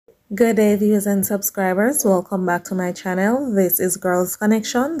Good day, viewers and subscribers. Welcome back to my channel. This is Girls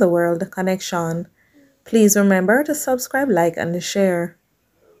Connection, the World Connection. Please remember to subscribe, like, and share.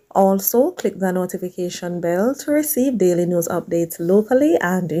 Also, click the notification bell to receive daily news updates locally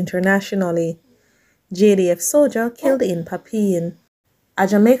and internationally. JDF soldier killed in Papine. A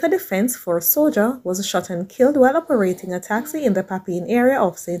Jamaica Defense Force soldier was shot and killed while operating a taxi in the Papine area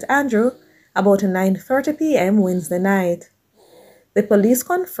of St. Andrew about 9:30 p.m. Wednesday night. The police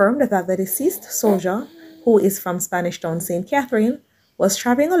confirmed that the deceased soldier, who is from Spanish Town, St. Catherine, was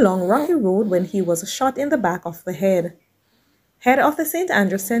traveling along Rocky Road when he was shot in the back of the head. Head of the St.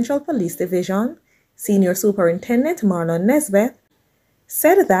 Andrew Central Police Division, Senior Superintendent Marlon Nesbeth,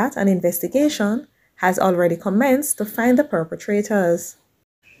 said that an investigation has already commenced to find the perpetrators.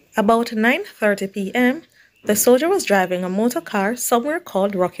 About 9:30 p.m., the soldier was driving a motor car somewhere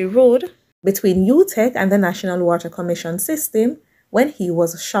called Rocky Road between UTEC and the National Water Commission system when he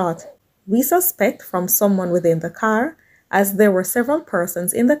was shot. We suspect from someone within the car, as there were several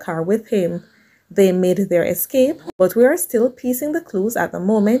persons in the car with him. They made their escape, but we are still piecing the clues at the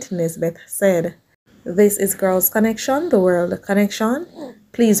moment, Nesbeth said. This is Girls Connection, the World Connection.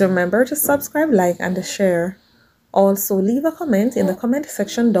 Please remember to subscribe, like, and share. Also, leave a comment in the comment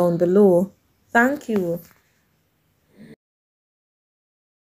section down below. Thank you.